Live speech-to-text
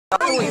Need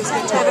to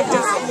get the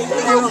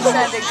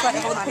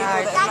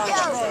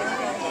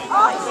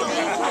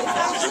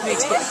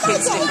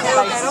kids different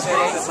places,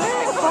 really.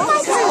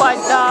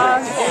 Quite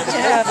dark.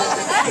 Yeah.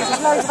 There's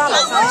loads of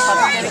adults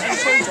outside and getting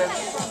children.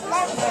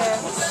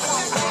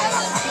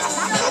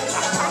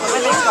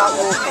 When they start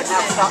walking,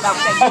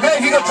 okay,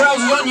 if you've got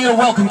trousers on, you're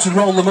welcome to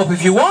roll them up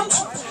if you want.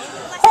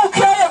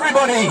 Okay,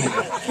 everybody.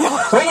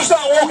 When you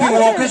start walking,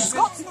 walkers,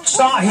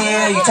 start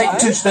here, you take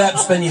 2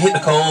 steps, then you hit the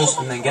coals,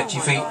 and then get to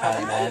your feet,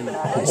 and then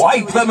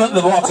wipe them at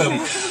the bottom.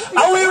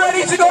 Are we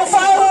ready to go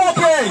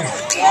firewalking?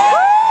 Let's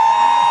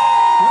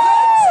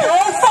go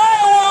firewalking!